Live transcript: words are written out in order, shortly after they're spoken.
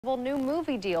New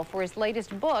movie deal for his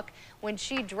latest book when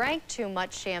she drank too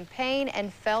much champagne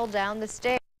and fell down the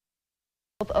stairs.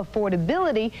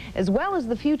 Affordability as well as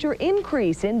the future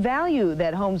increase in value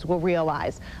that homes will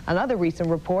realize. Another recent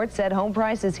report said home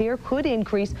prices here could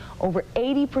increase over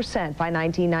 80% by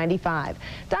 1995.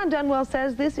 Don Dunwell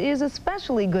says this is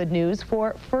especially good news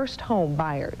for first home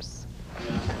buyers.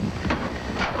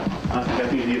 I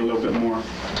think you need a little bit more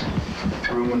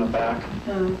room in the back.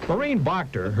 Maureen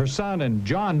Bochter, her son, and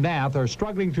John Nath are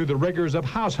struggling through the rigors of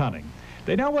house hunting.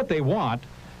 They know what they want.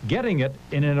 Getting it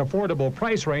in an affordable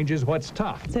price range is what's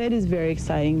tough. So it is very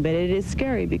exciting, but it is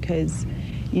scary because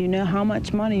you know how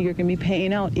much money you're going to be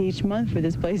paying out each month for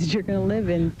this place that you're going to live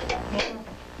in.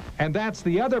 And that's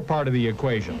the other part of the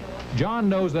equation. John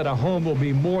knows that a home will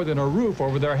be more than a roof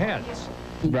over their heads.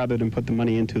 Rather than put the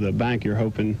money into the bank, you're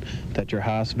hoping that your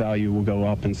house value will go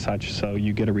up and such, so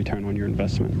you get a return on your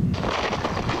investment.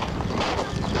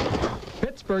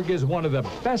 Pittsburgh is one of the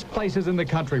best places in the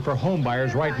country for home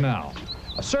buyers right now.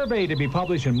 A survey to be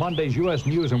published in Monday's U.S.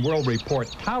 News & World Report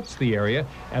touts the area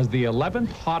as the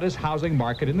 11th hottest housing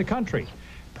market in the country.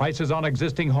 Prices on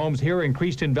existing homes here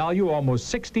increased in value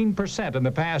almost 16% in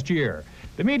the past year.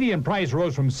 The median price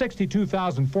rose from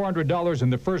 $62,400 in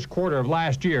the first quarter of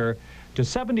last year to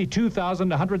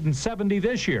 $72,170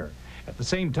 this year. At the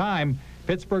same time,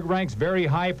 Pittsburgh ranks very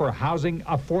high for housing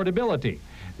affordability.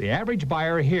 The average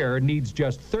buyer here needs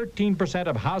just 13%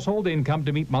 of household income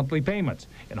to meet monthly payments.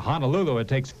 In Honolulu, it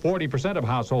takes 40% of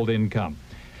household income.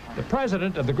 The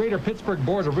president of the Greater Pittsburgh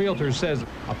Board of Realtors says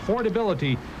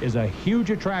affordability is a huge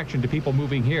attraction to people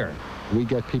moving here. We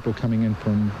get people coming in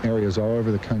from areas all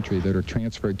over the country that are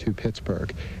transferred to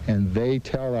Pittsburgh, and they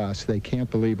tell us they can't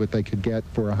believe what they could get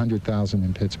for $100,000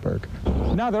 in Pittsburgh.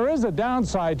 Now, there is a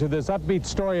downside to this upbeat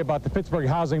story about the Pittsburgh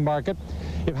housing market.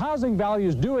 If housing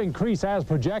values do increase as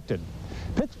projected,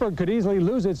 Pittsburgh could easily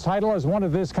lose its title as one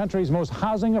of this country's most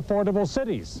housing affordable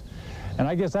cities. And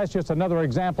I guess that's just another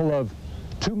example of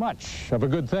too much of a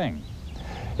good thing.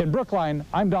 In Brookline,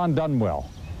 I'm Don Dunwell,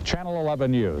 Channel 11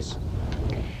 News.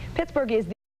 Pittsburgh is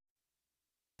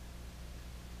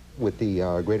with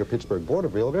the Greater Pittsburgh Board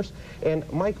of Realtors. And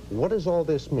Mike, what does all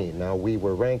this mean? Now, we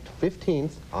were ranked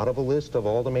 15th out of a list of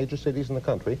all the major cities in the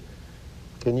country.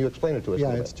 Can you explain it to us a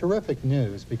little bit? Yeah, it's terrific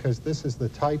news because this is the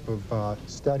type of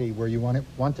study where you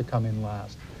want to come in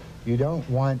last. You don't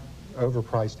want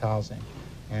overpriced housing.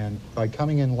 And by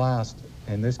coming in last,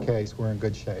 in this case, we're in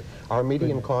good shape. Our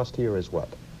median cost here is what?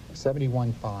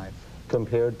 $71,500.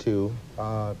 Compared to?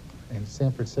 In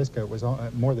San Francisco, it was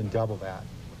more than double that.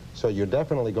 So you're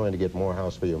definitely going to get more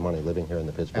house for your money living here in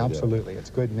the Pittsburgh area. Absolutely. It's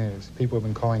good news. People have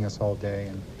been calling us all day,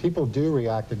 and people do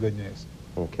react to good news.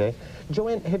 Okay.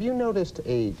 Joanne, have you noticed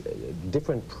a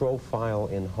different profile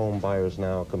in home buyers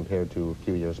now compared to a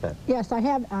few years back? Yes, I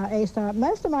have, Asa.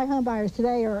 Most of my home buyers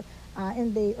today are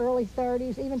in the early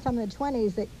 30s, even some in the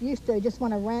 20s that used to just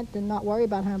want to rent and not worry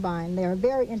about home buying. They are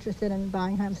very interested in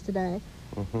buying homes today.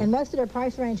 And most of their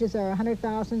price ranges are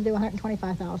 $100,000 to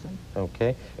 $125,000.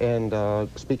 Okay. And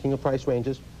speaking of price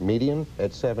ranges, median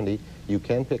at $70,000, you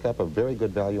can pick up a very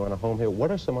good value on a home here.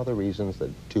 What are some other reasons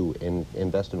to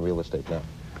invest in real estate now?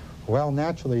 Well,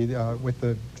 naturally, with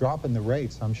the drop in the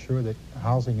rates, I'm sure that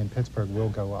housing in Pittsburgh will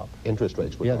go up. Interest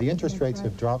rates will go up. Yeah, the interest rates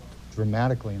have dropped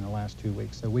dramatically in the last 2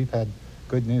 weeks. So we've had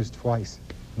good news twice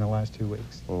in the last 2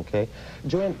 weeks. Okay.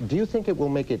 Joanne, do you think it will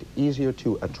make it easier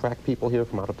to attract people here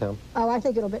from out of town? Oh, I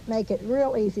think it'll make it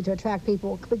real easy to attract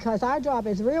people because our job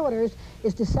as realtors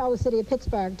is to sell the city of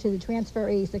Pittsburgh to the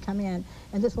transferees that come in,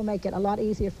 and this will make it a lot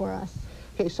easier for us.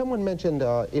 Hey, someone mentioned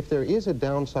if there is a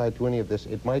downside to any of this,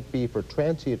 it might be for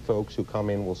transient folks who come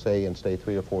in, we'll say, and stay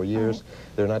 3 or 4 years.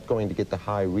 Right. They're not going to get the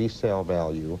high resale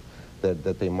value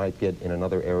that they might get in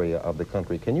another area of the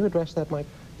country. Can you address that, Mike?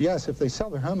 Yes, if they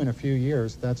sell their home in a few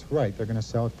years, that's right. They're going to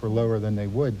sell it for lower than they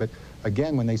would. But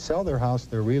again, when they sell their house,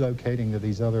 they're relocating to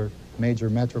these other major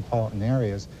metropolitan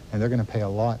areas, and they're going to pay a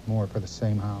lot more for the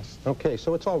same house. Okay,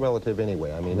 so it's all relative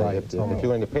anyway. I mean, right, if you're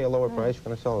going to pay a lower price, you're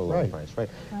going to sell a lower price, right?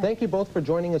 Thank you both for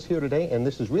joining us here today, and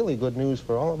this is really good news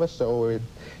for all of us. So if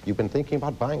you've been thinking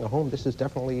about buying a home, this is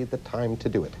definitely the time to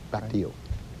do it. Back to you.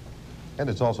 And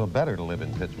it's also better to live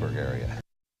in Pittsburgh area.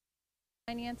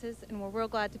 Finances, and we're real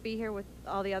glad to be here with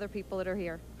all the other people that are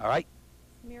here. All right.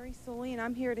 Mary Suley, and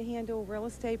I'm here to handle real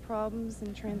estate problems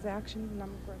and transactions, and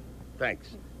I'm great.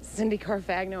 Thanks. Cindy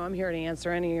Carfagno, I'm here to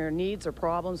answer any of your needs or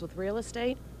problems with real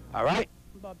estate. All right.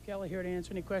 I'm Bob Kelly, here to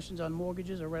answer any questions on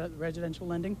mortgages or residential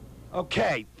lending.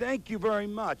 Okay, thank you very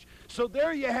much. So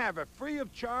there you have it, free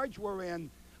of charge. We're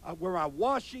on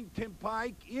Washington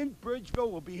Pike in Bridgeville.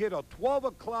 We'll be here till 12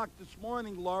 o'clock this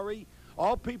morning, Laurie.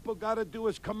 All people got to do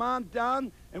is come on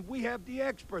down, and we have the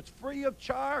experts free of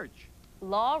charge.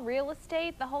 Law, real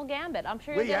estate, the whole gambit. I'm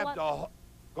sure you'll get a lot.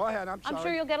 Go ahead, I'm sorry. I'm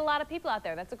sure you'll get a lot of people out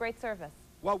there. That's a great service.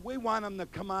 Well, we want them to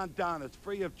come on down. It's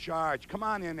free of charge. Come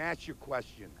on in, ask your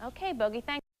question. Okay, Bogey,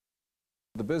 thanks.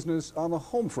 The business on the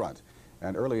home front,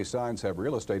 and early signs have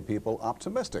real estate people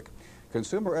optimistic.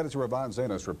 Consumer editor Yvonne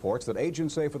Zanos reports that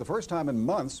agents say for the first time in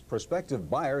months, prospective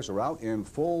buyers are out in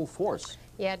full force.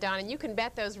 Yeah, Don, and you can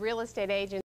bet those real estate agents